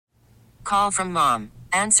Call from mom.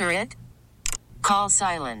 Answer it. Call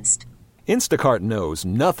silenced. Instacart knows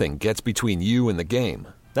nothing gets between you and the game.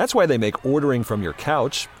 That's why they make ordering from your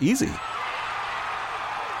couch easy.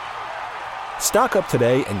 Stock up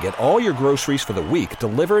today and get all your groceries for the week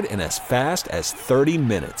delivered in as fast as 30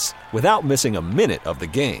 minutes without missing a minute of the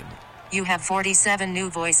game. You have 47 new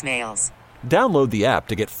voicemails. Download the app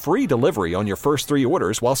to get free delivery on your first 3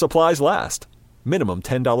 orders while supplies last. Minimum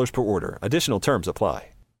 $10 per order. Additional terms apply.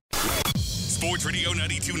 Sports Radio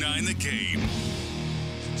 92.9 The Game.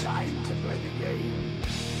 It's time to play the game.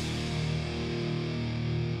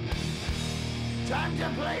 Time to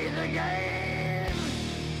play the game.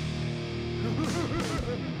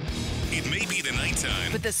 It may be the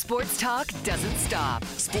nighttime, but the sports talk doesn't stop.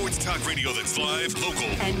 Sports talk radio that's live, local,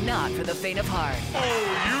 and not for the faint of heart.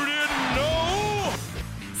 Oh, you didn't know?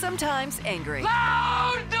 Sometimes angry.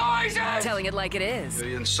 Loud noises! Telling it like it is.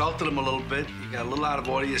 You insulted him a little bit. You got a little out of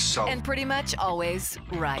order yourself. And pretty much always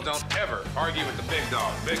right. Don't ever argue with the big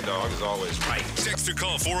dog. Big dog is always right. Text or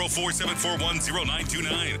call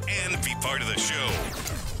 404-741-0929 and be part of the show.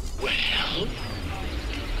 Well,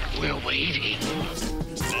 we're waiting.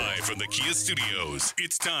 Live from the Kia Studios,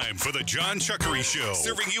 it's time for the John Chuckery Show.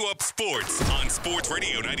 Serving you up sports on Sports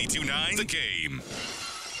Radio 92.9 The Game.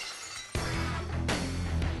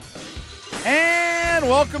 And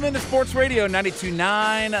welcome into Sports Radio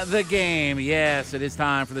 92.9 The Game. Yes, it is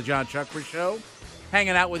time for the John Chuckery Show.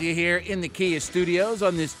 Hanging out with you here in the Kia Studios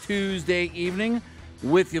on this Tuesday evening.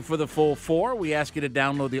 With you for the full 4. We ask you to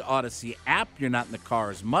download the Odyssey app. You're not in the car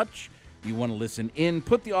as much. You want to listen in.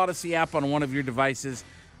 Put the Odyssey app on one of your devices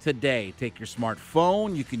today. Take your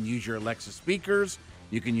smartphone. You can use your Alexa speakers.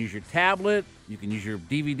 You can use your tablet. You can use your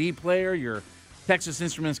DVD player, your Texas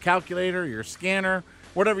Instruments calculator, your scanner.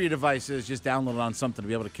 Whatever your device is, just download it on something to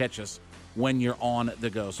be able to catch us when you're on the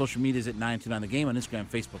go. Social media is at 929 The Game on Instagram,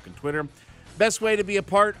 Facebook, and Twitter. Best way to be a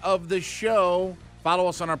part of the show, follow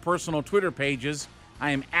us on our personal Twitter pages.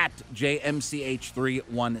 I am at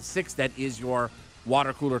JMCH316. That is your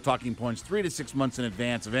water cooler talking points 3 to 6 months in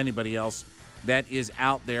advance of anybody else that is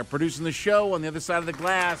out there. Producing the show on the other side of the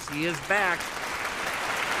glass, he is back.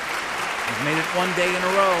 He's made it one day in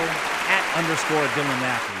a row at _Dylan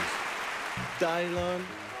Matthews. Dylan,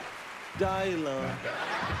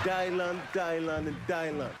 and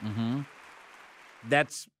Dylan. Mm-hmm.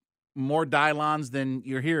 That's more Dylons than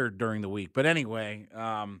you're here during the week. But anyway,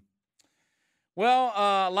 a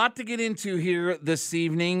lot to get into here this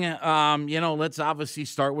evening. Let's obviously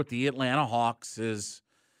start with the Atlanta Hawks as,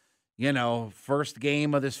 first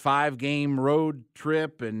game of this 5-game road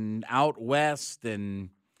trip and out west.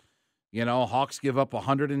 And, Hawks give up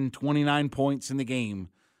 129 points in the game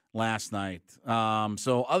last night.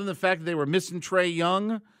 So other than the fact that they were missing Trae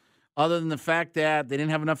Young, other than the fact that they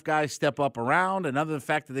didn't have enough guys step up around, and other than the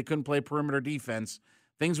fact that they couldn't play perimeter defense,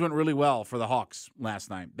 things went really well for the Hawks last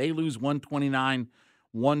night. They lose 129-125.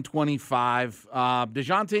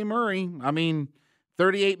 DeJounte Murray,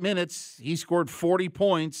 38 minutes. He scored 40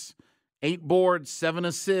 points, 8 boards, 7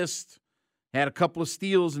 assists, had a couple of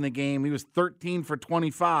steals in the game. He was 13 for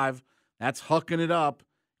 25. That's hucking it up.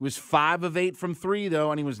 He was 5 of 8 from 3,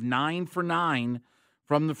 though, and he was 9 for 9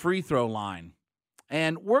 from the free throw line.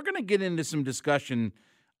 And we're going to get into some discussion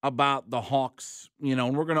about the Hawks,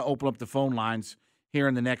 and we're going to open up the phone lines here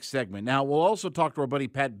in the next segment. Now, we'll also talk to our buddy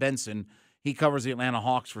Pat Benson. He covers the Atlanta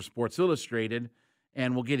Hawks for Sports Illustrated,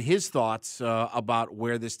 and we'll get his thoughts about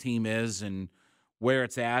where this team is and where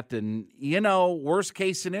it's at. And, worst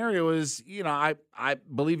case scenario is, I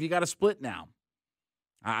believe you got to split now.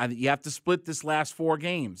 You have to split this last 4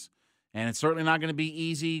 games, and it's certainly not going to be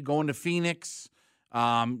easy going to Phoenix.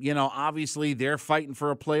 Obviously they're fighting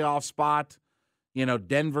for a playoff spot.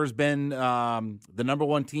 Denver's been the number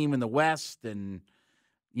 1 team in the West, and,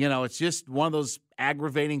 it's just one of those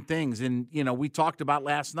aggravating things. And, we talked about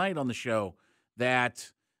last night on the show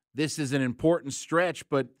that this is an important stretch,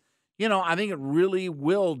 but, I think it really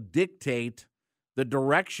will dictate the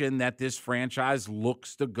direction that this franchise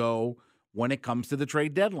looks to go when it comes to the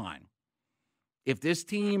trade deadline. If this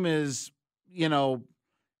team is,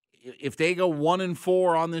 if they go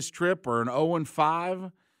 1-4 on this trip or an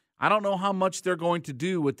 0-5, I don't know how much they're going to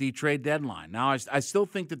do with the trade deadline. Now, I still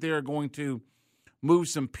think that they are going to move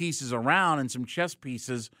some pieces around and some chess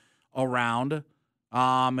pieces around.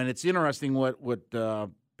 And it's interesting what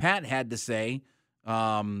Pat had to say.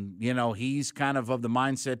 He's kind of the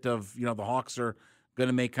mindset of, the Hawks are going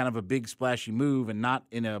to make kind of a big splashy move and not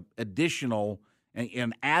in an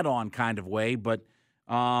add-on kind of way. But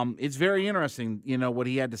it's very interesting, what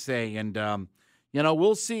he had to say. And,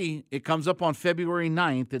 we'll see. It comes up on February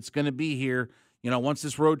 9th. It's going to be here, once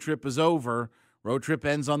this road trip is over. Road trip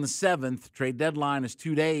ends on the 7th. Trade deadline is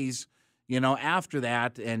 2 days, after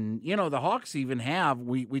that. And, the Hawks even have,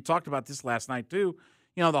 we talked about this last night too,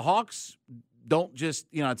 the Hawks don't just,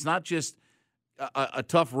 it's not just a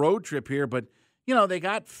tough road trip here, but, they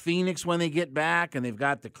got Phoenix when they get back, and they've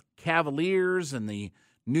got the Cavaliers and the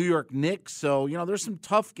New York Knicks. So, there's some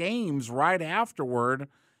tough games right afterward,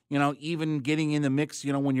 even getting in the mix,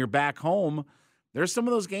 when you're back home. There's some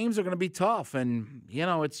of those games that are going to be tough. And,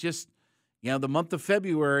 it's just, the month of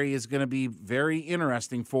February is going to be very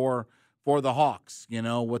interesting for the Hawks,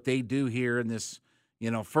 what they do here in this,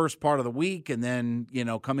 first part of the week, and then,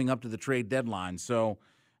 coming up to the trade deadline. So,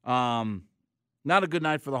 not a good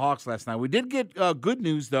night for the Hawks last night. We did get good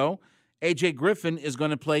news, though. A.J. Griffin is going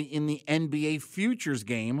to play in the NBA Futures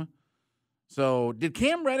game. So, did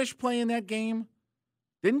Cam Reddish play in that game?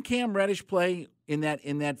 Didn't Cam Reddish play in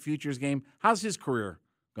that Futures game? How's his career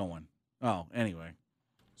going? Oh, anyway.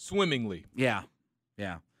 Swimmingly. Yeah.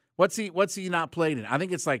 What's he not played in? I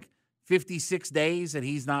think it's like 56 days that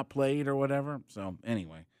he's not played or whatever. So,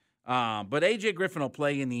 anyway. But A.J. Griffin will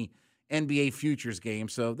play in the NBA Futures game,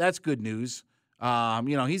 so that's good news.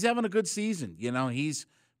 He's having a good season. He's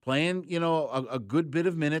playing, a good bit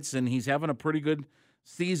of minutes, and he's having a pretty good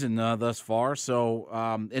season thus far.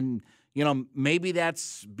 So, maybe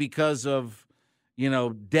that's because of,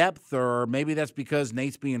 depth, or maybe that's because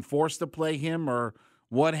Nate's being forced to play him or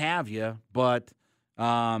what have you. But,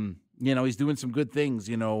 he's doing some good things,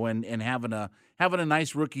 and having a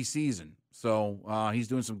nice rookie season. So he's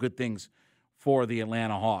doing some good things for the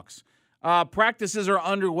Atlanta Hawks. Practices are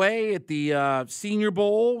underway at the Senior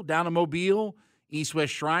Bowl down in Mobile,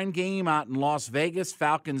 East-West Shrine game out in Las Vegas.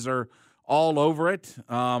 Falcons are all over it.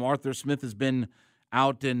 Arthur Smith has been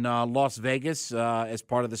out in Las Vegas as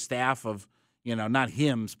part of the staff of, not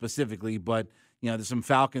him specifically, but, there's some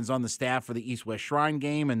Falcons on the staff for the East-West Shrine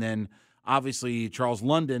game. And then, obviously, Charles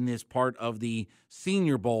London is part of the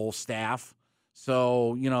Senior Bowl staff.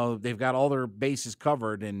 So, they've got all their bases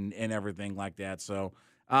covered and everything like that. So,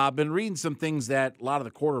 I've been reading some things that a lot of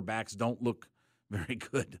the quarterbacks don't look very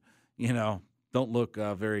good, don't look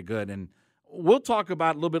very good. And we'll talk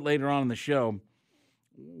about a little bit later on in the show.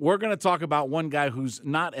 We're going to talk about one guy who's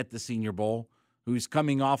not at the Senior Bowl, who's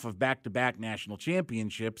coming off of back-to-back national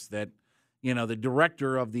championships, that, the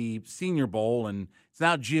director of the Senior Bowl, and it's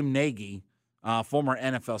now Jim Nagy, former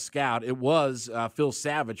NFL scout. It was Phil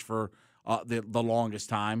Savage for the longest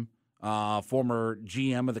time, former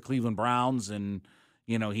GM of the Cleveland Browns, and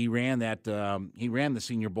he ran the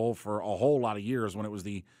Senior Bowl for a whole lot of years when it was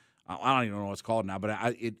the I don't even know what it's called now,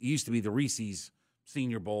 but it used to be the Reese's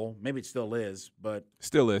Senior Bowl. Maybe it still is, but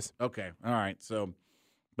still is. Okay, all right. So,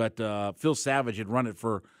 but Phil Savage had run it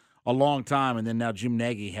for a long time, and then now Jim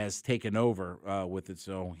Nagy has taken over with it.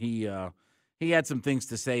 So he had some things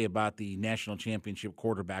to say about the national championship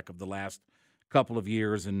quarterback of the last couple of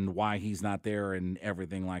years and why he's not there and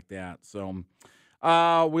everything like that. So.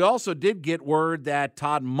 We also did get word that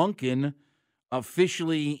Todd Monken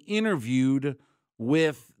officially interviewed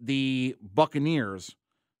with the Buccaneers.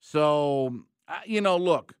 So,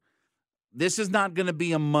 look, this is not going to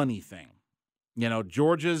be a money thing.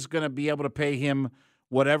 Georgia's going to be able to pay him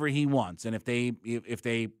whatever he wants. And if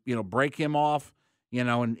they break him off,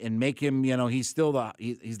 and make him, he's still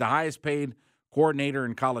he's the highest paid coordinator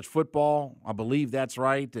in college football. I believe that's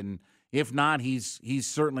right. And if not, he's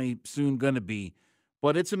certainly soon going to be.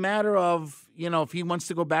 But it's a matter of, if he wants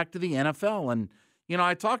to go back to the NFL. And,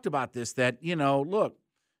 I talked about this, that, look,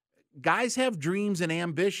 guys have dreams and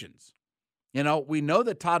ambitions. We know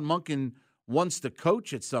that Todd Monken wants to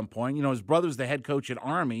coach at some point. His brother's the head coach at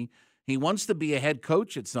Army. He wants to be a head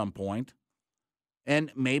coach at some point.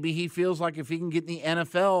 And maybe he feels like if he can get in the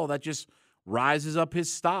NFL, that just rises up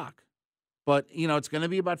his stock. But, it's going to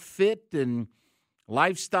be about fit and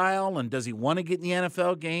lifestyle, and does he want to get in the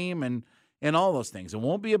NFL game, and all those things. It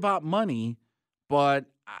won't be about money, but,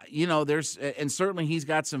 and certainly he's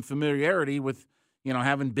got some familiarity with,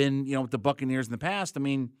 having been, with the Buccaneers in the past. I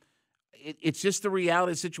mean, it's just the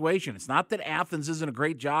reality of the situation. It's not that Athens isn't a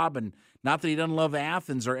great job, and not that he doesn't love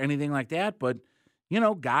Athens or anything like that, but,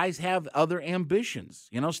 guys have other ambitions.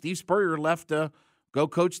 Steve Spurrier left to go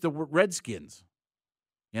coach the Redskins.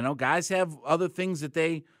 Guys have other things that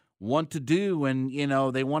they want to do, and,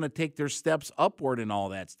 they want to take their steps upward and all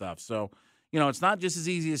that stuff. So, it's not just as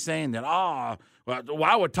easy as saying that,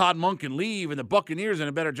 why would Todd Monken leave and the Buccaneers in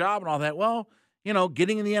a better job and all that? Well,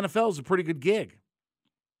 getting in the NFL is a pretty good gig.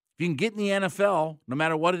 If you can get in the NFL, no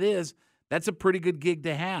matter what it is, that's a pretty good gig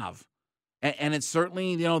to have. And it's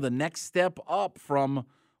certainly, the next step up from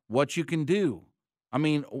what you can do.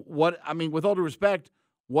 With all due respect,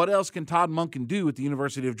 what else can Todd Monken do at the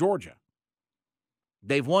University of Georgia?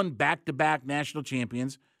 They've won back-to-back national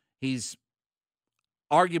champions. He's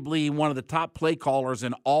arguably one of the top play callers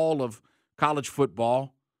in all of college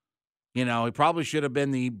football. He probably should have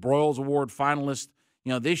been the Broyles Award finalist,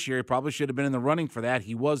 this year. He probably should have been in the running for that.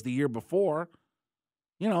 He was the year before.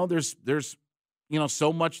 There's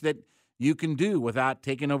so much that you can do without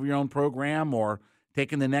taking over your own program or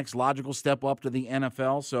taking the next logical step up to the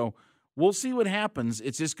NFL. So we'll see what happens.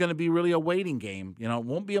 It's just going to be really a waiting game. It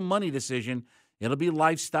won't be a money decision. It'll be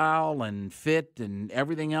lifestyle and fit and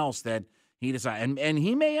everything else that he decides. And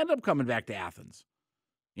he may end up coming back to Athens.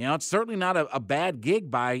 It's certainly not a bad gig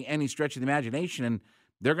by any stretch of the imagination, and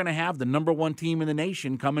they're going to have the number one team in the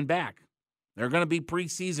nation coming back. They're going to be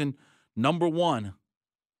preseason number one,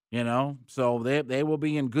 so they will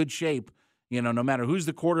be in good shape, no matter who's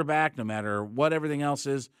the quarterback, no matter what everything else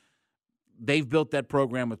is. They've built that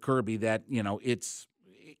program with Kirby that, it's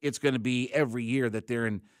going to be every year that they're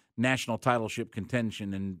in national titleship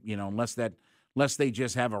contention, and, unless they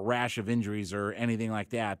just have a rash of injuries or anything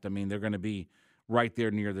like that, I mean, they're going to be right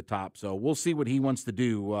there near the top. So we'll see what he wants to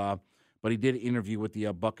do. But he did interview with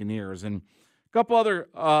the Buccaneers. And a couple other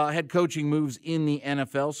head coaching moves in the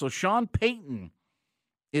NFL. So Sean Payton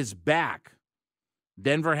is back.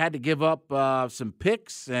 Denver had to give up some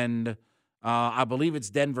picks, and I believe it's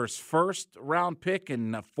Denver's first-round pick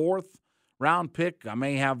and a fourth-round pick. I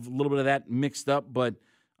may have a little bit of that mixed up, but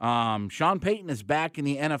Sean Payton is back in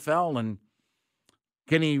the NFL, and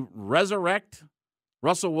can he resurrect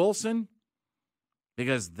Russell Wilson?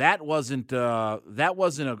 Because that wasn't a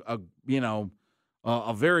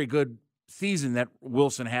very good season that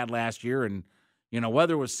Wilson had last year, and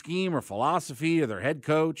whether it was scheme or philosophy or their head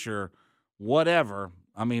coach or whatever,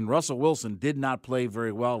 I mean, Russell Wilson did not play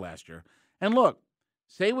very well last year. And look,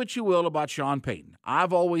 say what you will about Sean Payton.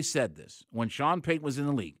 I've always said this. When Sean Payton was in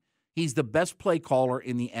the league, he's the best play caller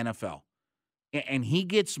in the NFL. And he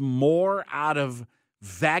gets more out of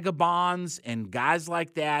vagabonds and guys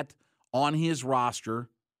like that on his roster.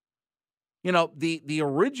 The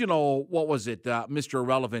original, what was it, Mr.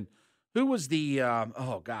 Irrelevant? Who was the now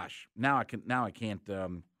I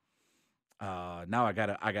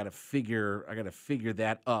gotta figure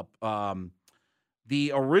that up.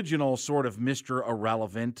 The original sort of Mr.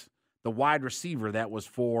 Irrelevant, the wide receiver that was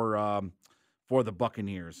for the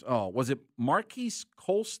Buccaneers. Oh, was it Marquise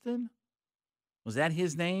Colston? Was that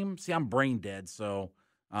his name? See, I'm brain dead, so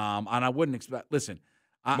and I wouldn't expect. Listen,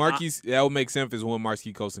 Marquise, that would make sense if it was one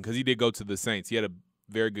Marquise Colston because he did go to the Saints. He had a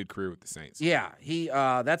very good career with the Saints. Yeah, he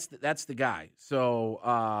that's the guy. So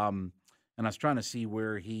and I was trying to see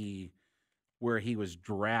where he was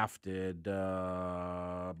drafted. But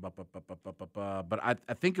I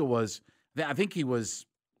think it was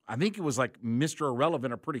like Mr.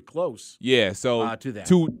 Irrelevant or pretty close. Yeah, so to that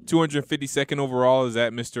 252nd overall. Is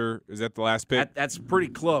that the last pick? That's pretty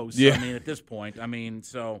close. Yeah. I mean, at this point,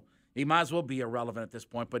 so he might as well be irrelevant at this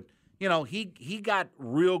point. But he got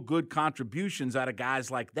real good contributions out of guys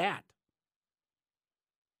like that.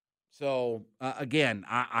 So again,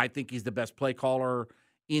 I think he's the best play caller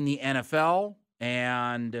in the NFL,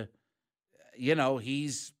 and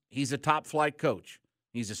he's a top flight coach.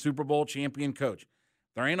 He's a Super Bowl champion coach.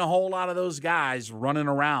 There ain't a whole lot of those guys running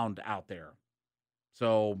around out there.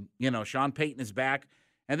 So, Sean Payton is back.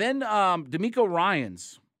 And then DeMeco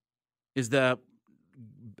Ryans is got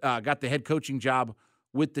the head coaching job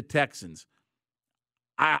with the Texans.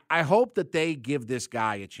 I hope that they give this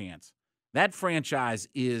guy a chance. That franchise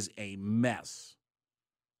is a mess.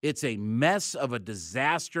 It's a mess of a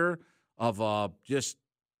disaster, of a just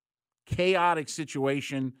chaotic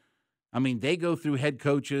situation. I mean, they go through head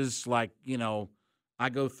coaches like, I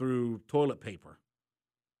go through toilet paper.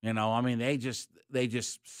 I mean, they just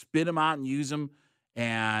spit them out and use them,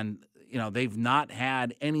 and they've not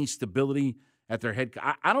had any stability at their head.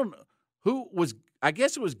 I don't know who was. I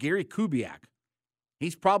guess it was Gary Kubiak.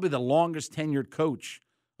 He's probably the longest tenured coach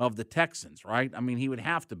of the Texans, right? I mean, he would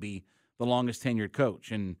have to be the longest tenured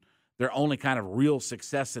coach, and their only kind of real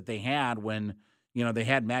success that they had when they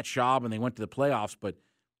had Matt Schaub and they went to the playoffs, but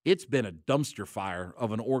it's been a dumpster fire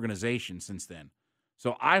of an organization since then.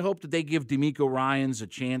 So I hope that they give DeMeco Ryans a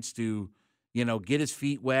chance to, get his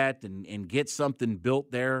feet wet and get something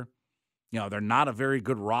built there. They're not a very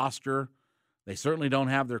good roster. They certainly don't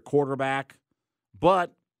have their quarterback,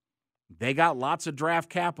 but they got lots of draft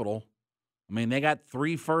capital. I mean, they got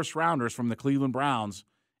 3 first-rounders from the Cleveland Browns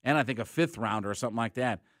and I think a 5th-rounder or something like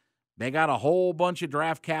that. They got a whole bunch of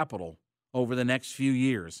draft capital over the next few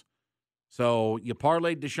years. So you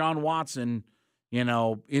parlayed Deshaun Watson,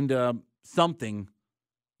 into something.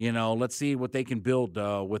 Let's see what they can build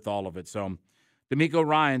with all of it. So DeMeco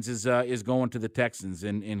Ryans is going to the Texans,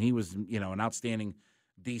 and he was, an outstanding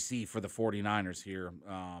D.C. for the 49ers here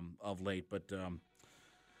of late. But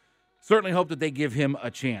certainly hope that they give him a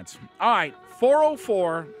chance. All right,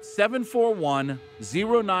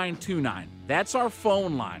 404-741-0929. That's our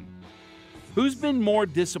phone line. Who's been more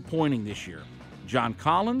disappointing this year, John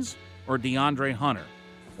Collins or DeAndre Hunter?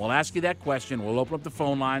 We'll ask you that question. We'll open up the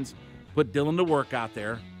phone lines, put Dylan to work out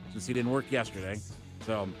there since he didn't work yesterday.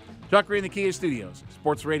 So, Chuckery in the Kia Studios,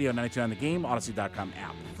 Sports Radio 92 on the Game, Odyssey.com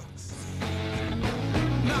app.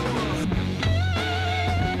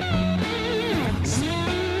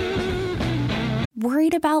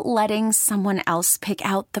 Worried about letting someone else pick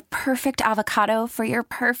out the perfect avocado for your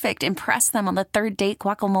perfect impress them on the third date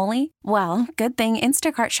guacamole? Well, good thing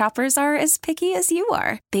Instacart shoppers are as picky as you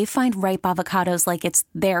are. They find ripe avocados like it's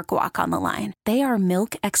their guac on the line. They are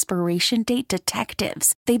milk expiration date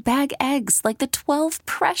detectives. They bag eggs like the 12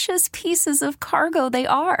 precious pieces of cargo they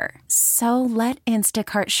are. So let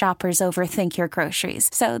Instacart shoppers overthink your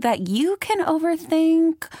groceries so that you can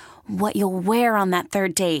overthink what you'll wear on that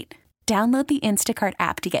third date. Download the Instacart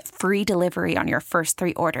app to get free delivery on your first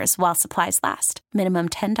 3 orders while supplies last. Minimum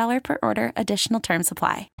 $10 per order. Additional terms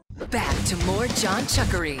apply. Back to more John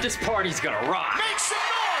Chuckery. This party's gonna rock. Make some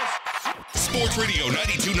noise! Sports Radio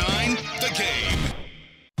 92.9, The Game.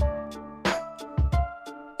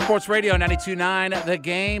 Sports Radio 92.9, The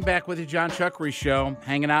Game. Back with you, John Chuckery Show.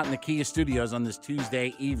 Hanging out in the Kia Studios on this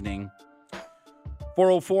Tuesday evening.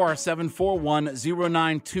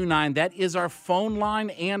 404-741-0929. That is our phone line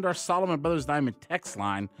and our Solomon Brothers Diamond text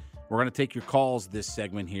line. We're going to take your calls this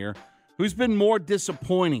segment here. Who's been more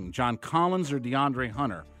disappointing, John Collins or DeAndre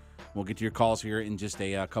Hunter? We'll get to your calls here in just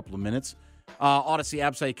a couple of minutes. Odyssey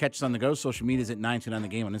app, so you catch us on the go. Social media is at 929 The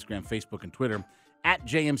Game on Instagram, Facebook, and Twitter. At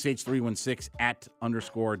JMCH316, at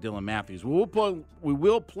 _ Dylan Matthews. We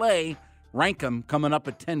will play Rank 'em coming up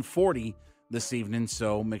at 10:40 this evening,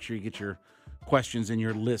 so make sure you get your questions in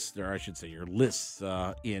your list, or I should say your lists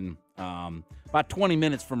in about 20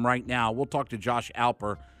 minutes from right now. We'll talk to Josh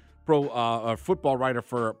Alper, a football writer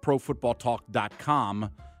for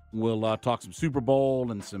ProFootballTalk.com. We'll talk some Super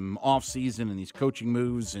Bowl and some offseason and these coaching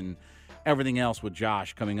moves and everything else with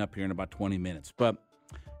Josh coming up here in about 20 minutes. But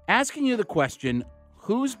asking you the question,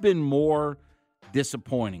 who's been more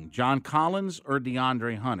disappointing, John Collins or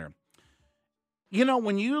DeAndre Hunter? You know,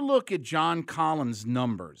 when you look at John Collins'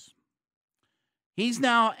 numbers, he's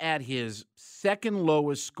now at his second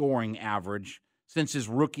lowest scoring average since his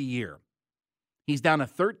rookie year. He's down to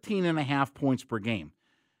 13.5 points per game.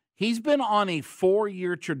 He's been on a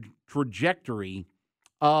 4-year trajectory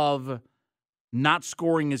of not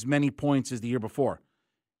scoring as many points as the year before.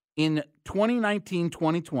 In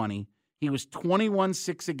 2019-2020, he was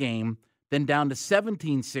 21-6 a game, then down to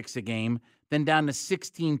 17-6 a game, then down to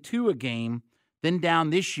 16-2 a game, then down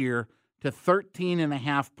this year to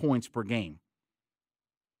 13.5 points per game.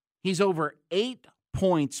 He's over 8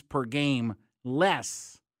 points per game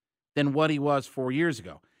less than what he was 4 years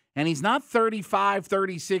ago. And he's not 35,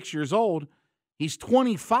 36 years old. He's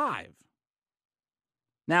 25.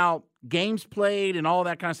 Now, games played and all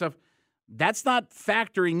that kind of stuff, that's not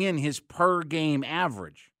factoring in his per-game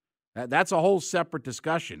average. That's a whole separate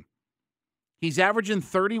discussion. He's averaging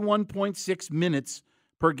 31.6 minutes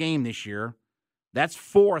per game this year. That's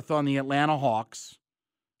 4th on the Atlanta Hawks.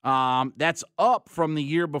 That's up from the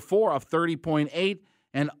year before of 30.8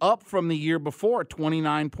 and up from the year before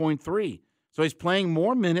 29.3. So he's playing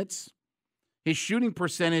more minutes. His shooting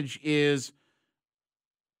percentage is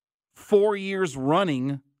 4 years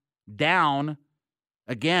running down.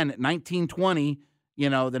 Again, 1920, the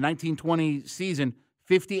 1920 season,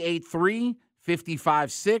 58-3,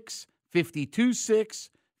 55-6, 52-6,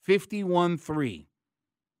 51-3.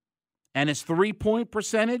 And his three-point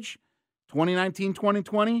percentage,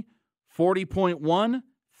 2019-2020, 40.1,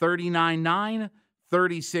 39.9,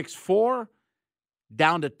 36.4,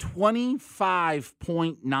 down to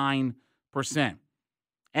 25.9%.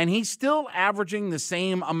 And he's still averaging the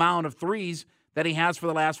same amount of threes that he has for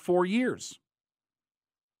the last 4 years.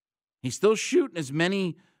 He's still shooting as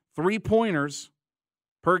many three-pointers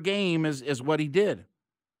per game as what he did.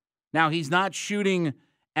 Now, he's not shooting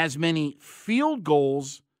as many field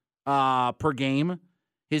goals per game.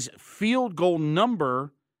 His field goal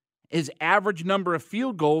number, his average number of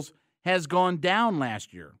field goals has gone down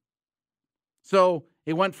last year. So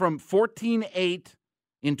it went from 14.8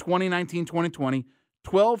 in 2019-2020,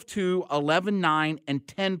 12.2, 11.9, and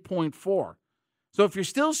 10.4. So if you're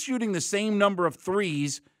still shooting the same number of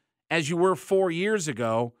threes as you were 4 years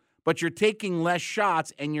ago, but you're taking less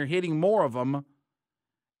shots and you're hitting more of them,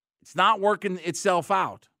 it's not working itself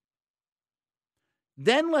out.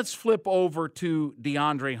 Then let's flip over to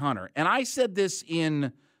DeAndre Hunter. And I said this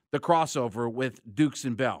in the crossover with Dukes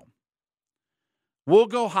and Bell. We'll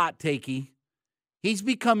go hot takey. He's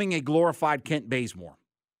becoming a glorified Kent Bazemore.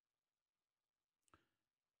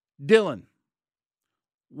 Dylan,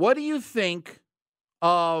 what do you think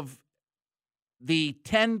of the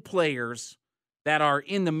 10 players that are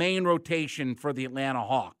in the main rotation for the Atlanta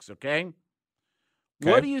Hawks, okay?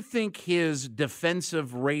 What do you think his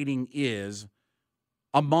defensive rating is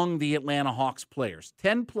among the Atlanta Hawks players?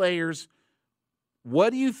 10 players,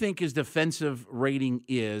 what do you think his defensive rating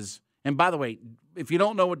is? And by the way, if you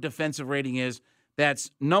don't know what defensive rating is,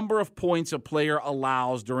 that's number of points a player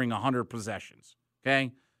allows during 100 possessions,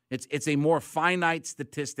 okay? It's a more finite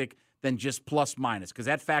statistic than just plus minus because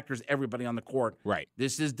that factors everybody on the court. Right.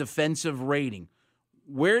 This is defensive rating.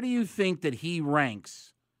 Where do you think that he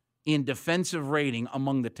ranks in defensive rating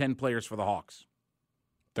among the 10 players for the Hawks?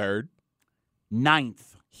 Third.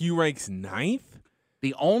 9th. He ranks 9th?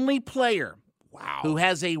 The only player who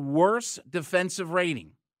has a worse defensive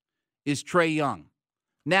rating is Trae Young.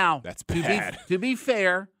 Now, that's bad. To be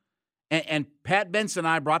fair, and Pat Benson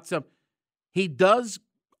and I brought this up, he does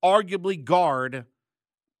arguably guard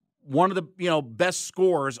one of the best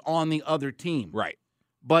scorers on the other team. Right.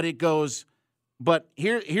 But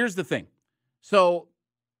here's the thing. So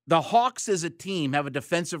the Hawks as a team have a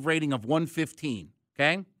defensive rating of 115,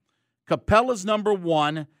 okay? Capella's number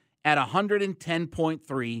 1 at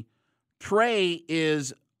 110.3. Trae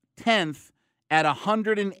is 10th at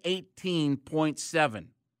 118.7.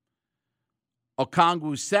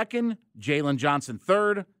 Okongwu second, Jalen Johnson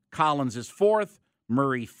third, Collins is 4th,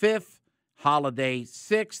 Murray 5th, Holiday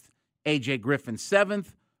 6th, A.J. Griffin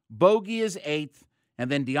 7th, Bogey is 8th, and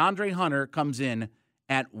then DeAndre Hunter comes in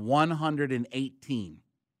at 118.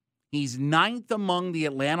 He's 9th among the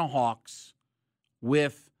Atlanta Hawks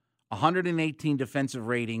with 118 defensive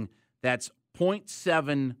rating. That's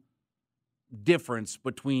 0.7 difference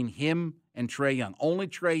between him and Trae Young. Only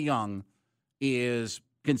Trae Young is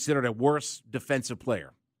considered a worse defensive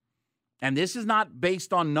player. And this is not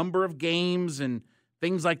based on number of games and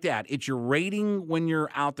things like that. It's your rating when you're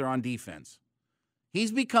out there on defense.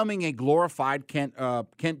 He's becoming a glorified Kent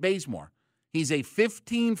Bazemore. He's a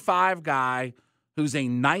 15-5 guy who's a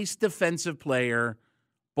nice defensive player,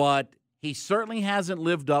 but he certainly hasn't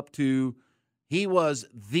lived up to – he was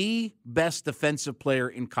the best defensive player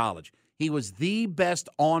in college. He was the best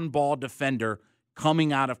on-ball defender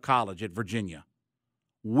coming out of college at Virginia.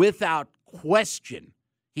 Without question,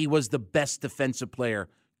 he was the best defensive player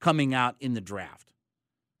coming out in the draft.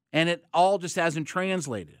 And it all just hasn't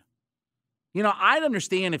translated. I'd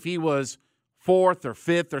understand if he was 4th or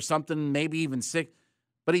 5th or something, maybe even 6th,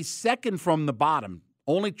 but he's second from the bottom.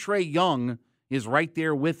 Only Trae Young is right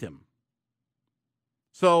there with him.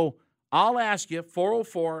 So I'll ask you,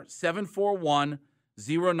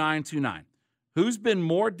 404-741-0929. Who's been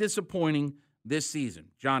more disappointing this season,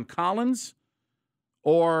 John Collins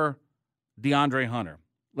or DeAndre Hunter?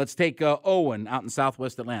 Let's take Owen out in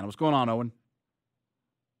Southwest Atlanta. What's going on, Owen?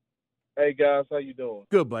 Hey, guys. How you doing?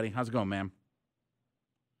 Good, buddy. How's it going, man?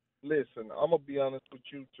 Listen, I'm going to be honest with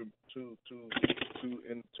you for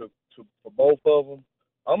both of them.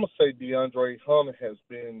 I'm going to say DeAndre Hunter has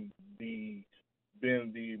been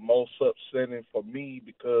the most upsetting for me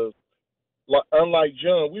because, unlike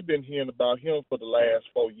John, we've been hearing about him for the last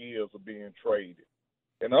 4 years of being traded.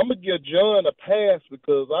 And I'm going to give John a pass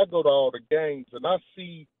because I go to all the games and I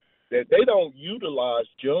see that they don't utilize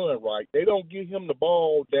John right. They don't give him the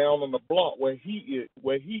ball down on the block where he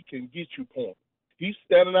can get you points. He's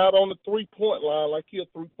standing out on the three-point line like he's a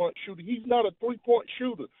three-point shooter. He's not a three-point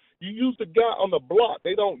shooter. You use the guy on the block.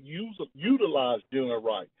 They don't utilize John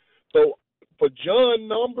right. So for John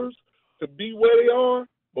numbers to be where they are,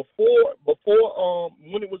 before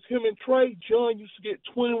when it was him and Trae, John used to get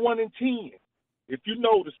 21 and 10. If you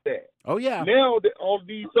notice that. Oh, yeah. Now that all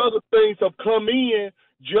these other things have come in,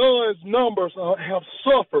 John's numbers have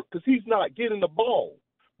suffered because he's not getting the ball.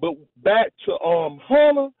 But back to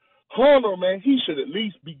Hunter, man, he should at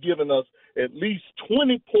least be giving us at least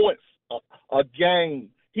 20 points a game.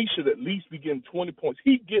 He should at least be getting 20 points.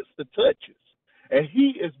 He gets the touches. And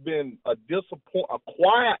he has been a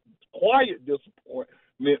quiet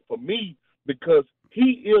disappointment for me because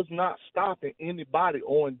he is not stopping anybody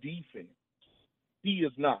on defense. He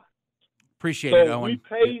is not. Appreciate it, Owen. We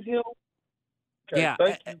paid him. Okay,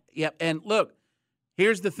 yeah. And look,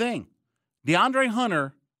 here's the thing. DeAndre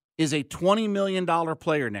Hunter is a $20 million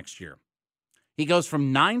player next year. He goes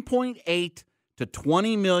from 9.8 to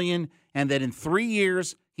 $20 million, and then in 3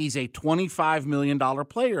 years, he's a $25 million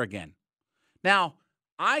player again. Now,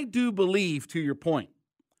 I do believe, to your point,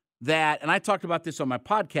 that, and I talked about this on my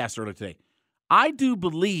podcast earlier today, I do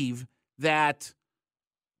believe that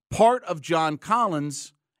part of John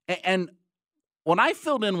Collins. And when I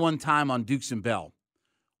filled in one time on Dukes and Bell,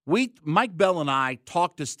 Mike Bell and I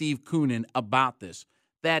talked to Steve Koonin about this,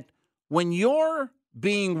 that when you're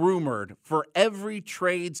being rumored for every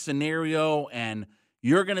trade scenario and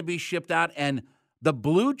you're going to be shipped out, and the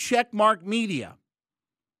blue checkmark media,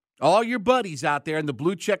 all your buddies out there in the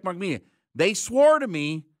blue checkmark media, they swore to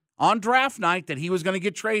me on draft night that he was going to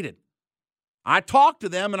get traded. I talked to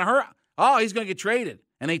them and I heard, he's going to get traded.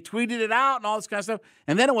 And they tweeted it out and all this kind of stuff.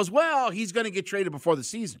 And then it was, he's going to get traded before the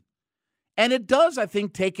season. And it does, I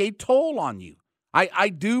think, take a toll on you. I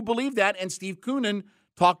do believe that, and Steve Koonin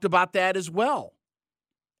talked about that as well,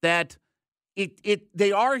 that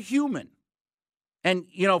they are human. And,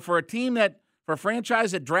 for a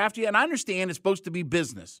franchise that drafted you, and I understand it's supposed to be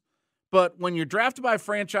business, but when you're drafted by a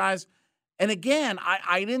franchise, and again,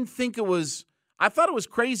 I didn't think I thought it was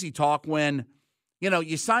crazy talk when,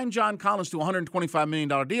 you signed John Collins to a $125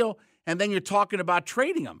 million deal, and then you're talking about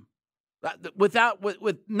trading him. With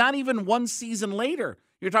not even one season later,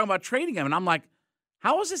 you're talking about trading him. And I'm like,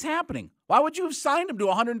 how is this happening? Why would you have signed him to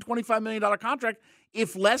a $125 million contract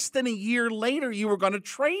if less than a year later you were going to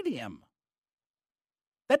trade him?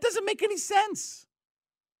 That doesn't make any sense.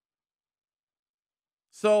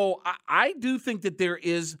 So I do think that there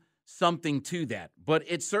is something to that. But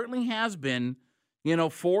it certainly has been,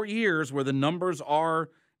 4 years where the numbers are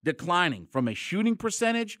declining from a shooting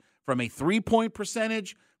percentage, from a three-point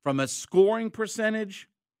percentage, from a scoring percentage.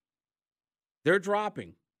 They're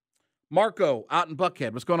dropping. Marco out in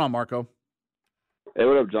Buckhead. What's going on, Marco? Hey,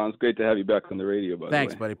 what up, John? It's great to have you back on the radio, by the way.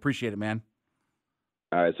 Thanks, buddy. Appreciate it, man.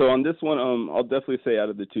 All right, so on this one, I'll definitely say out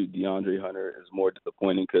of the two, DeAndre Hunter is more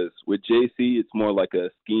disappointing because with JC, it's more like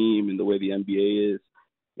a scheme in the way the NBA is.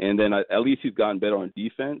 And then at least he's gotten better on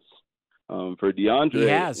defense. For DeAndre, he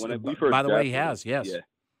has. When we first by the way, he him, has, yes. Yeah,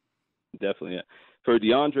 definitely, yeah. For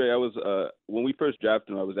DeAndre, I was when we first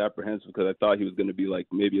drafted him, I was apprehensive because I thought he was going to be like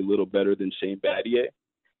maybe a little better than Shane Battier.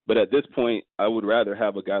 But at this point, I would rather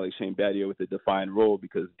have a guy like Shane Battier with a defined role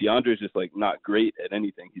because DeAndre is just like not great at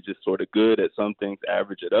anything. He's just sort of good at some things,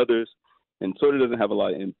 average at others, and sort of doesn't have a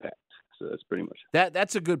lot of impact. So that's pretty much it.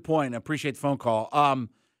 That's a good point. I appreciate the phone call.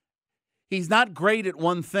 He's not great at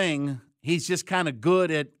one thing. He's just kind of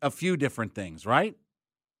good at a few different things, right?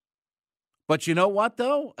 But you know what,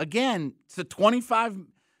 though? Again, he's a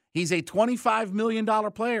 $25 million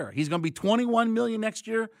player. He's going to be $21 million next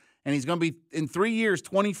year, and he's going to be, in 3 years,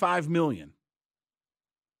 $25 million.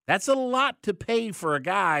 That's a lot to pay for a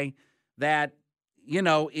guy that,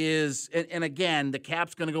 is, and again, the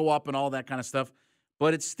cap's going to go up and all that kind of stuff,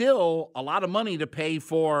 but it's still a lot of money to pay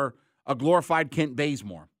for a glorified Kent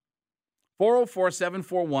Bazemore.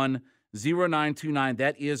 404-741-0929.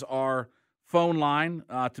 That is our phone line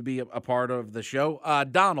to be a part of the show.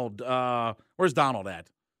 Donald, where's Donald at?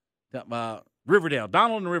 Riverdale.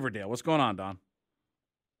 Donald in Riverdale. What's going on, Don?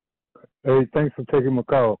 Hey, thanks for taking my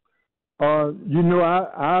call.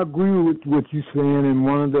 I agree with what you're saying, and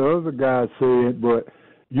one of the other guys said, but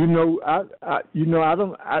I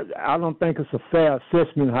don't think it's a fair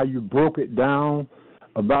assessment how you broke it down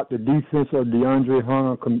about the defense of DeAndre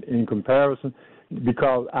Hunter in comparison,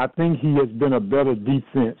 because I think he has been a better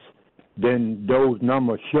defense than those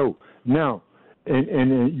numbers show. Now,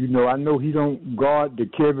 and I know he don't guard the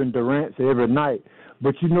Kevin Durant's every night,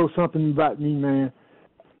 but you know something about me, man.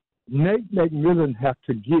 Nate McMillan has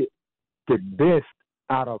to get the best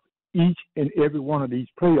out of each and every one of these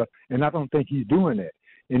players, and I don't think he's doing that.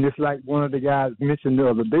 And it's like one of the guys mentioned the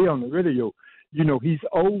other day on the radio, he's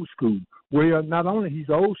old school. Well, not only he's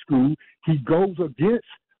old school, he goes against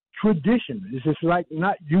tradition. It's just like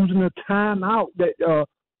not using a timeout that a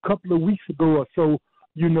couple of weeks ago or so,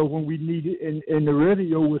 when we needed, and the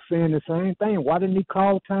radio was saying the same thing. Why didn't he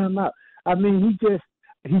call timeout? I mean,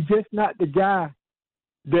 he's just not the guy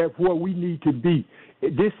that's what we need to be.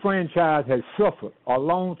 This franchise has suffered a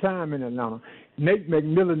long time in Atlanta. Nate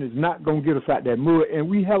McMillan is not going to get us out that mud, and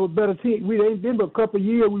we have a better team. We ain't been but a couple of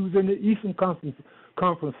years. We was in the Eastern Conference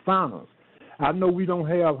Finals. I know we don't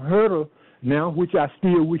have Herter now, which I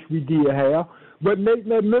still wish we did have, but Nate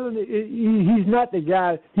McMillan, he's not the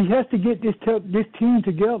guy. He has to get this team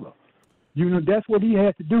together. That's what he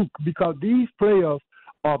has to do, because these players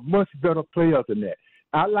are much better players than that.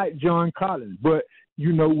 I like John Collins, but,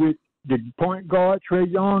 with the point guard,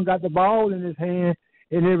 Trae Young got the ball in his hand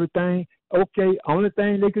and everything. Okay, only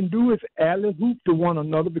thing they can do is alley-hoop to one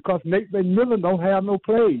another because Nate McMillan don't have no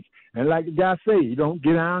plays. And like the guy say, he don't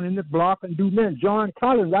get down in the block and do nothing. John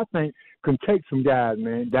Collins, I think, can take some guys,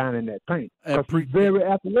 man, down in that paint because he's very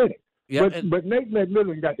athletic. Yeah, but Nate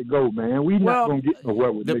McMillan got to go, man. We're not going to get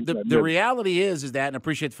nowhere with Nate McMillan. The reality is that, and I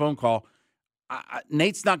appreciate the phone call,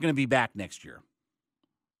 Nate's not going to be back next year.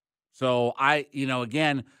 So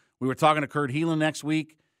again, we were talking to Kurt Heelan next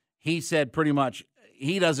week. He said pretty much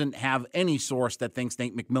he doesn't have any source that thinks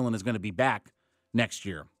Nate McMillan is going to be back next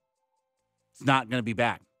year. It's not going to be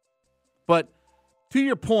back. But to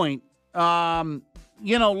your point,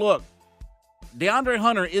 look, DeAndre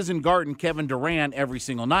Hunter isn't guarding Kevin Durant every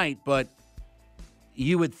single night, but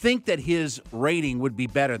you would think that his rating would be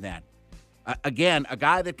better than. Again, a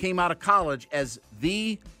guy that came out of college as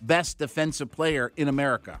the best defensive player in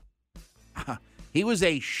America. He was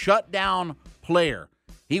a shutdown player.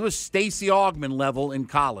 He was Stacey Augmon level in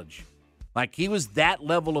college. Like, he was that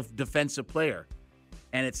level of defensive player.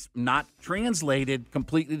 And it's not translated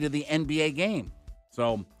completely to the NBA game.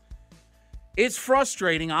 So it's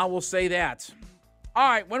frustrating, I will say that. All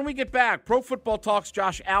right, when we get back, Pro Football Talk's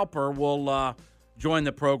Josh Alper will join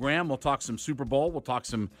the program. We'll talk some Super Bowl. We'll talk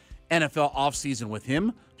some NFL offseason with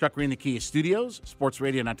him. Chuck Green, the Kia Studios, Sports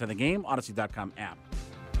Radio 910 The Game, Odyssey.com app.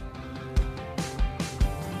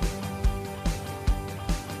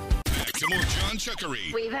 Back to more John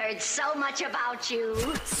Chuckery. We've heard so much about you.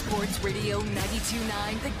 Sports Radio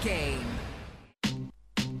 92.9 The Game.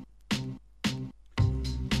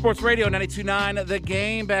 Sports Radio 92.9 The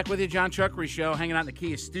Game. Back with you, John Chuckery Show, hanging out in the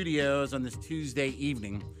Kia Studios on this Tuesday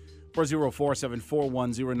evening.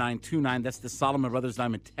 404-741-0929. That's the Solomon Brothers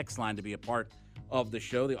Diamond text line to be a part of the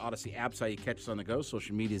show. The Odyssey app's how you catch us on the go.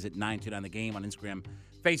 Social media is at 929 The Game on Instagram,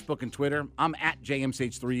 Facebook, and Twitter. I'm at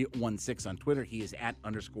JMSH316 on Twitter. He is at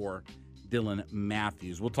 _Dylan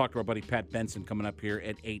Matthews. We'll talk to our buddy Pat Benson coming up here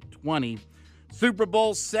at 8:20. Super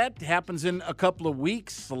Bowl set happens in a couple of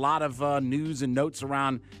weeks. A lot of news and notes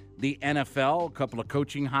around the NFL. A couple of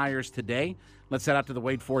coaching hires today. Let's head out to the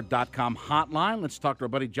WadeFord.com hotline. Let's talk to our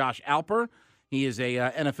buddy Josh Alper. He is a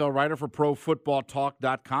NFL writer for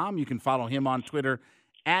ProFootballTalk.com. You can follow him on Twitter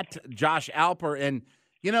at Josh Alper. And,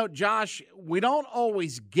 Josh, we don't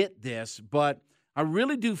always get this, but I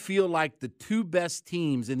really do feel like the two best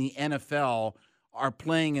teams in the NFL are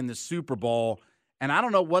playing in the Super Bowl. And I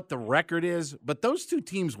don't know what the record is, but those two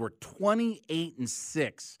teams were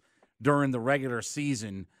 28-6 during the regular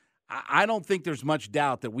season. I don't think there's much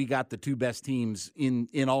doubt that we got the two best teams in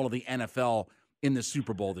all of the NFL in the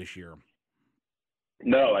Super Bowl this year.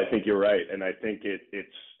 No, I think you're right, and I think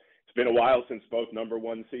it's been a while since both number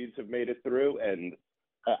one seeds have made it through, and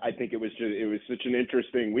I think it was such an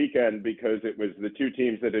interesting weekend because it was the two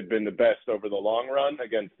teams that had been the best over the long run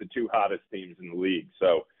against the two hottest teams in the league.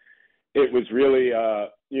 So it was really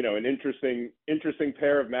an interesting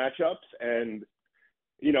pair of matchups, and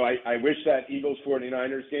I wish that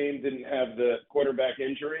Eagles-49ers game didn't have the quarterback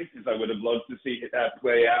injury because I would have loved to see that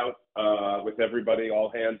play out with everybody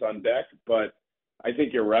all hands on deck. But I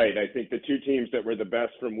think you're right. I think the two teams that were the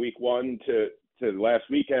best from week one to last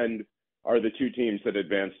weekend are the two teams that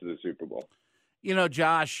advanced to the Super Bowl.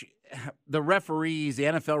 Josh, the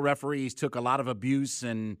NFL referees took a lot of abuse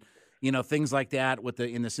and, things like that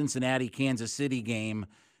in the Cincinnati-Kansas City game.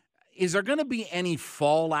 Is there going to be any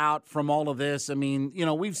fallout from all of this? I mean,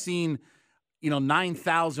 we've seen,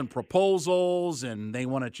 9,000 proposals and they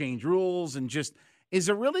want to change rules and is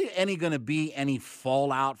there really going to be any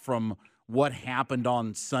fallout from what happened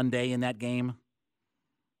on Sunday in that game?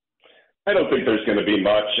 I don't think there's going to be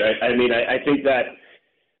much. I think that,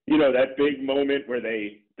 that big moment where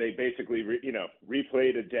they basically,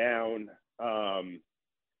 replayed it down,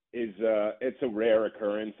 it's a rare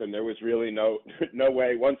occurrence, and there was really no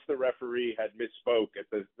way. Once the referee had misspoke at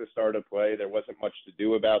the start of play, there wasn't much to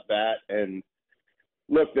do about that. And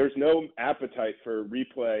look, there's no appetite for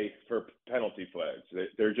replay for penalty flags.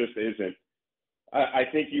 There just isn't. I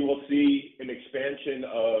think you will see an expansion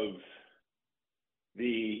of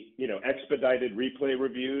the expedited replay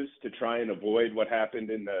reviews to try and avoid what happened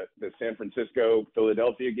in the San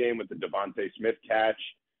Francisco-Philadelphia game with the Devontae Smith catch.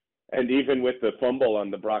 And even with the fumble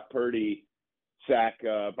on the Brock Purdy sack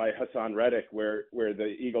by Hassan Reddick, where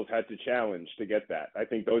the Eagles had to challenge to get that. I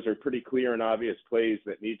think those are pretty clear and obvious plays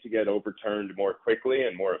that need to get overturned more quickly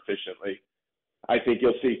and more efficiently. I think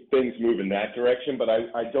you'll see things move in that direction, but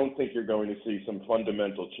I don't think you're going to see some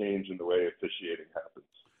fundamental change in the way officiating happens.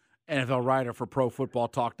 NFL writer for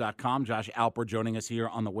ProFootballTalk.com, Josh Alper, joining us here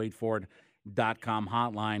on the WadeFord.com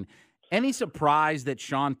hotline. Any surprise that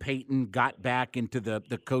Sean Payton got back into the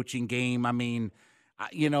coaching game? I mean,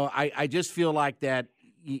 I just feel like that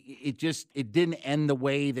it didn't end the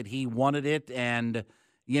way that he wanted it. And,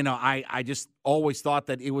 I just always thought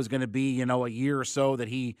that it was going to be, a year or so that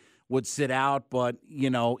he would sit out. But,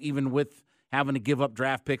 even with having to give up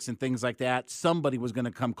draft picks and things like that, somebody was going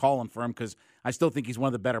to come calling for him because I still think he's one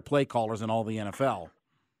of the better play callers in all the NFL.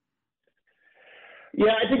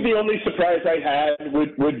 Yeah, I think the only surprise I had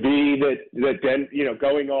would be that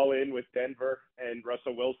going all in with Denver and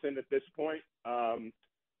Russell Wilson at this point.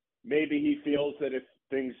 Maybe he feels that if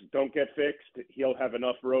things don't get fixed, he'll have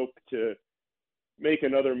enough rope to make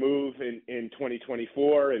another move in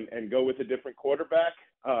 2024 and go with a different quarterback.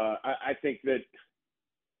 I think that,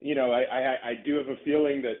 I do have a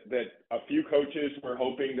feeling that a few coaches were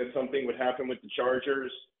hoping that something would happen with the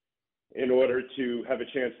Chargers in order to have a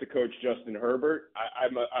chance to coach Justin Herbert.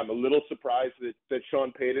 I'm a little surprised that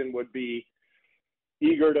Sean Payton would be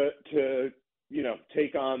eager to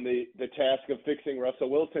take on the task of fixing Russell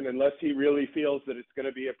Wilson unless he really feels that it's going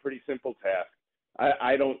to be a pretty simple task.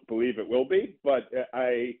 I don't believe it will be, but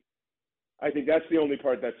I think that's the only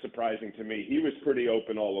part that's surprising to me. He was pretty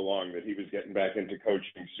open all along that he was getting back into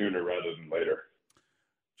coaching sooner rather than later.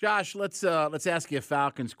 Josh, let's ask you a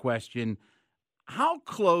Falcons question. How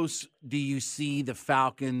close do you see the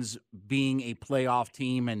Falcons being a playoff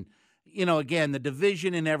team? And, again, the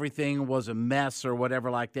division and everything was a mess or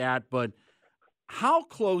whatever like that, but how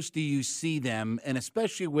close do you see them, and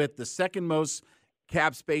especially with the second most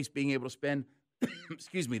cap space being able to spend,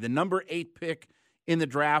 the number 8 pick in the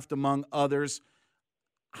draft among others,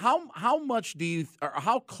 how much do you or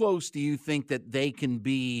how close do you think that they can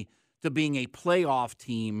be to being a playoff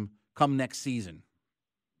team come next season?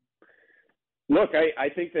 Look, I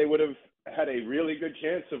think they would have had a really good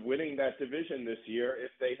chance of winning that division this year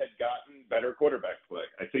if they had gotten better quarterback play.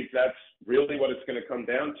 I think that's really what it's going to come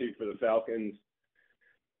down to for the Falcons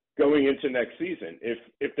going into next season.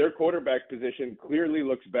 If their quarterback position clearly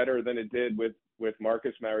looks better than it did with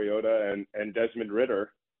Marcus Mariota and Desmond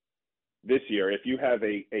Ridder this year, if you have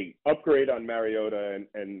a upgrade on Mariota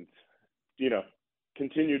and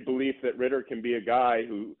continued belief that Ridder can be a guy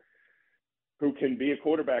who can be a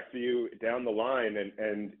quarterback for you down the line,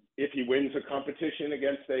 and if he wins a competition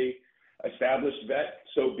against a established vet,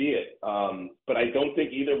 so be it. But I don't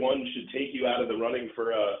think either one should take you out of the running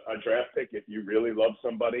for a draft pick if you really love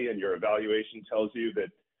somebody and your evaluation tells you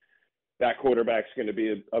that quarterback's going to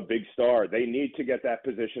be a big star. They need to get that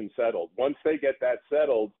position settled. Once they get that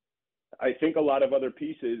settled, I think a lot of other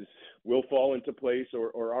pieces will fall into place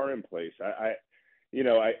or are in place.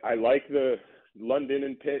 I like the London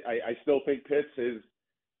and Pitt. I still think Pitts is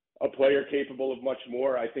a player capable of much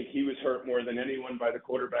more. I think he was hurt more than anyone by the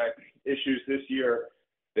quarterback issues this year.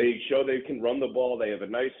 They show they can run the ball. They have a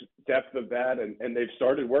nice depth of that, and they've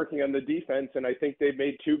started working on the defense, and I think they've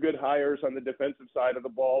made 2 good hires on the defensive side of the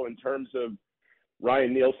ball in terms of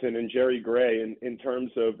Ryan Nielsen and Jerry Gray, in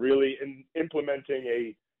terms of really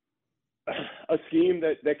implementing a scheme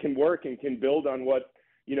that can work and can build on what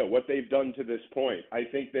they've done to this point. I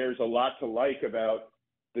think there's a lot to like about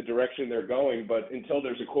the direction they're going, but until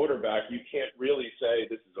there's a quarterback, you can't really say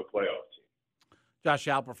this is a playoff team. Josh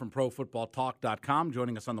Alper from ProFootballTalk.com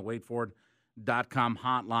joining us on the WadeFord.com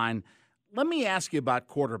hotline. Let me ask you about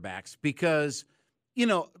quarterbacks because, I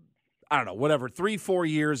don't know, 3-4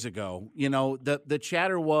 years ago, the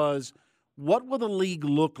chatter was, what will the league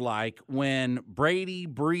look like when Brady,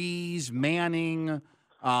 Breeze, Manning,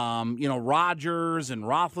 Rodgers and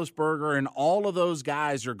Roethlisberger and all of those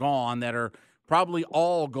guys are gone that are probably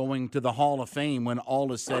all going to the Hall of Fame when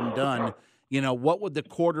all is said and done. What would the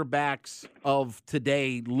quarterbacks of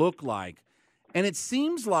today look like? And it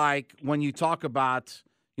seems like when you talk about,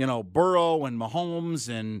 Burrow and Mahomes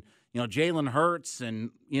and, Jalen Hurts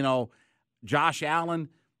and, Josh Allen,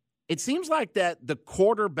 it seems like that the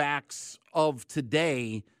quarterbacks of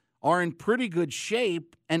today are in pretty good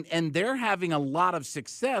shape, and they're having a lot of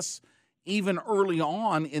success even early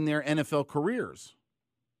on in their NFL careers.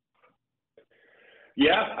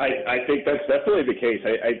 Yeah, I think that's definitely the case.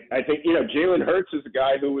 I think, Jalen Hurts is a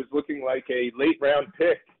guy who was looking like a late-round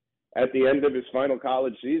pick at the end of his final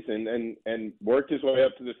college season and worked his way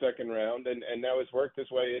up to the second round and now has worked his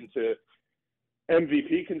way into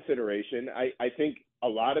MVP consideration. I think a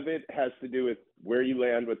lot of it has to do with where you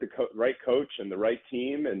land with the right coach and the right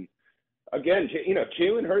team. And again,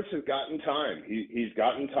 Jalen Hurts has gotten time. He's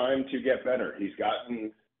gotten time to get better. He's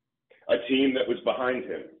gotten a team that was behind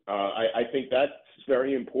him. I think that's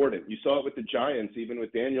very important. You saw it with the Giants, even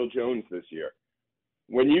with Daniel Jones this year.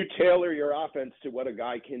 When you tailor your offense to what a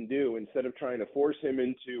guy can do instead of trying to force him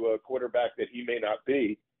into a quarterback that he may not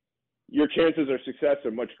be, your chances of success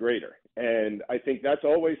are much greater. And I think that's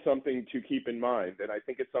always something to keep in mind. And I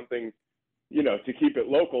think it's something, to keep it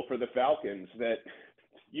local for the Falcons, that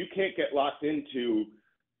you can't get locked into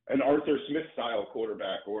an Arthur Smith-style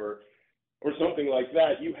quarterback or something like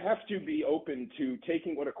that. You have to be open to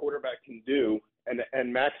taking what a quarterback can do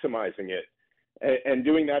and maximizing it and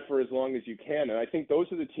doing that for as long as you can. And I think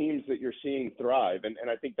those are the teams that you're seeing thrive. And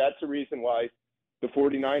I think that's the reason why the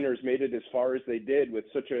 49ers made it as far as they did with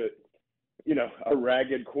such a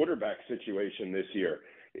ragged quarterback situation this year.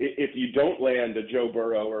 If you don't land a Joe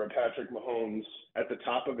Burrow or a Patrick Mahomes at the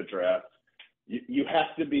top of a draft, you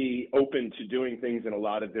have to be open to doing things in a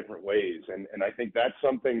lot of different ways. And I think that's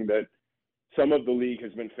something that some of the league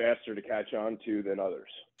has been faster to catch on to than others.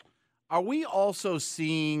 Are we also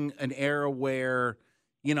seeing an era where,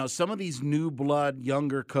 some of these new blood,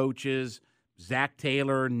 younger coaches, Zach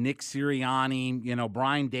Taylor, Nick Sirianni,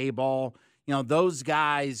 Brian Daboll, those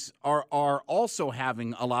guys are also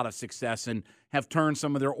having a lot of success and have turned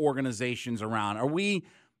some of their organizations around? Are we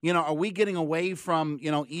getting away from,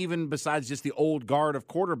 even besides just the old guard of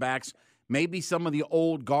quarterbacks, maybe some of the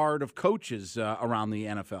old guard of coaches around the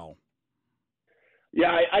NFL?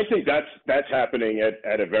 Yeah, I think that's happening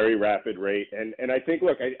at a very rapid rate. And I think,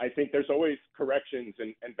 look, I think there's always corrections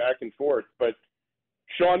and back and forth, but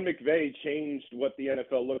Sean McVay changed what the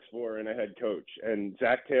NFL looks for in a head coach. And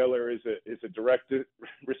Zach Taylor is a direct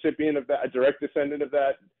recipient of that, a direct descendant of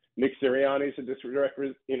that. Nick Sirianni is a direct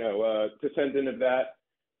descendant of that.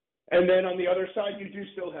 And then on the other side, you do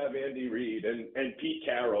still have Andy Reid and Pete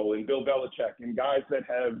Carroll and Bill Belichick and guys that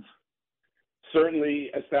have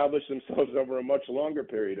certainly established themselves over a much longer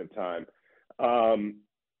period of time.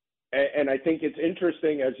 And I think it's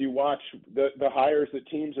interesting as you watch the hires that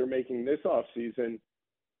teams are making this offseason,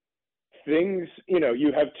 things,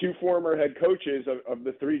 you have two former head coaches of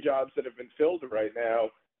the three jobs that have been filled right now,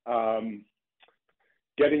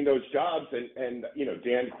 getting those jobs. And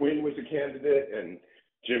Dan Quinn was a candidate and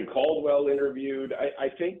Jim Caldwell interviewed. I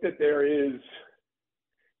think that there is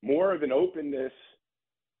more of an openness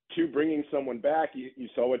to bringing someone back. You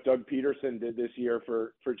saw what Doug Peterson did this year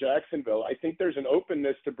for Jacksonville. I think there's an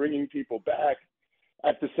openness to bringing people back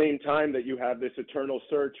at the same time that you have this eternal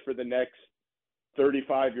search for the next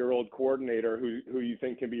 35-year-old coordinator who you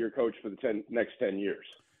think can be your coach for the next 10 years.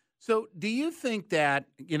 So do you think that,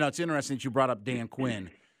 it's interesting that you brought up Dan Quinn.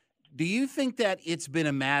 Do you think that it's been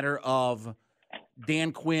a matter of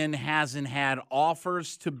Dan Quinn hasn't had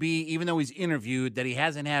offers to be, even though he's interviewed, that he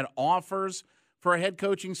hasn't had offers for a head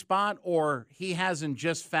coaching spot, or he hasn't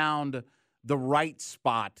just found the right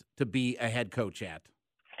spot to be a head coach at?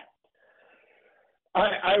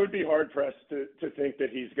 I would be hard-pressed to think that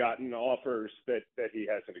he's gotten offers that he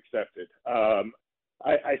hasn't accepted.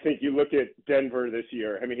 I think you look at Denver this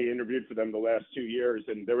year. I mean, he interviewed for them the last 2 years,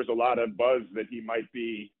 and there was a lot of buzz that he might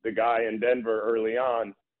be the guy in Denver early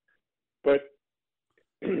on. But,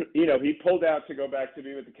 he pulled out to go back to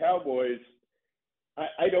be with the Cowboys.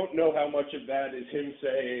 I don't know how much of that is him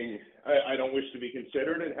saying, I don't wish to be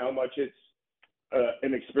considered, and how much it's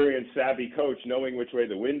an experienced, savvy coach knowing which way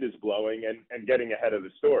the wind is blowing and getting ahead of the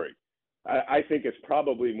story. I think it's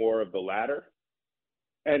probably more of the latter.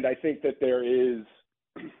 And I think that there is,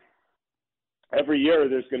 every year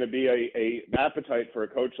there's going to be an appetite for a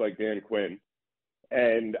coach like Dan Quinn.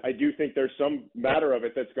 And I do think there's some matter of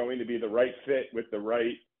it that's going to be the right fit with the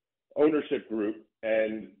right ownership group,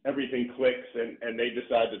 and everything clicks and they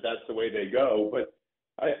decide that that's the way they go. But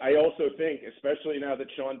I also think, especially now that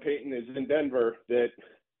Sean Payton is in Denver, that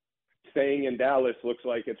staying in Dallas looks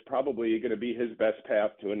like it's probably going to be his best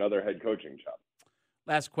path to another head coaching job.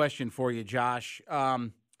 Last question for you, Josh.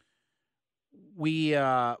 We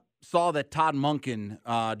saw that Todd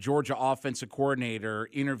Monken, Georgia offensive coordinator,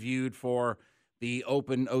 interviewed for the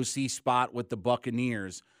open OC spot with the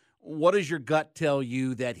Buccaneers. What does your gut tell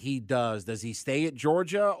you that he does? Does he stay at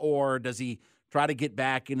Georgia, or does he try to get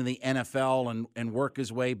back into the NFL and work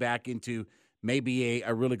his way back into maybe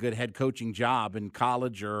a really good head coaching job in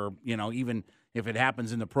college, or, even if it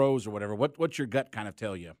happens in the pros or whatever? What's your gut kind of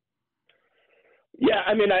tell you? Yeah,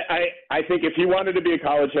 I mean, I think if he wanted to be a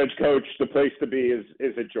college head coach, the place to be is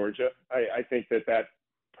at Georgia. I think that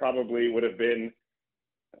probably would have been,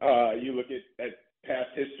 you look at past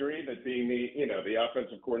history, that being the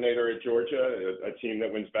offensive coordinator at Georgia, a team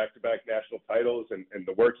that wins back-to-back national titles, and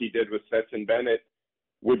the work he did with Stetson Bennett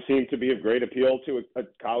would seem to be of great appeal to a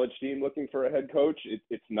college team looking for a head coach.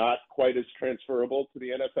 It's not quite as transferable to the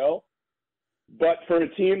NFL. But for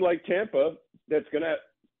a team like Tampa, that's going to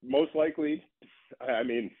most likely, I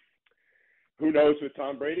mean, who knows with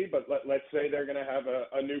Tom Brady, but let's say they're going to have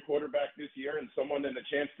a new quarterback this year and someone and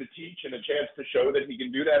a chance to teach and a chance to show that he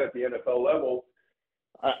can do that at the NFL level,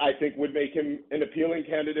 I think would make him an appealing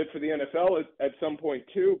candidate for the NFL at some point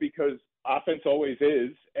too, because offense always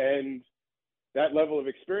is, and that level of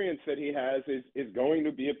experience that he has is going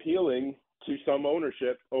to be appealing to some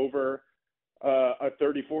ownership over a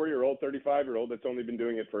 34-year-old, 35-year-old that's only been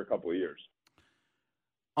doing it for a couple of years.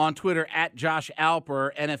 On Twitter, at Josh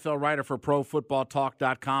Alper, NFL writer for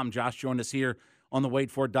ProFootballTalk.com. Josh joined us here on the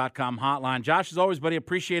waitfor.com hotline. Josh, as always, buddy,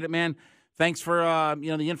 appreciate it, man. Thanks for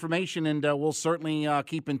the information, and we'll certainly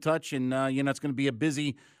keep in touch. And it's going to be a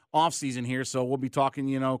busy offseason here, so we'll be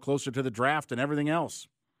talking closer to the draft and everything else.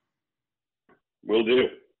 Will do.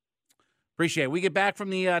 Appreciate it. We get back from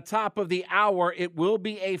the top of the hour. It will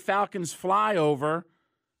be a Falcons flyover.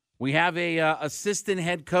 We have a assistant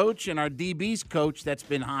head coach and our DB's coach that's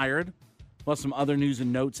been hired, plus some other news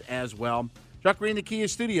and notes as well. Chuck Green, the Kia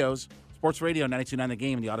Studios, Sports Radio 92.9 The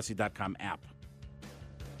Game, and the Odyssey.com app.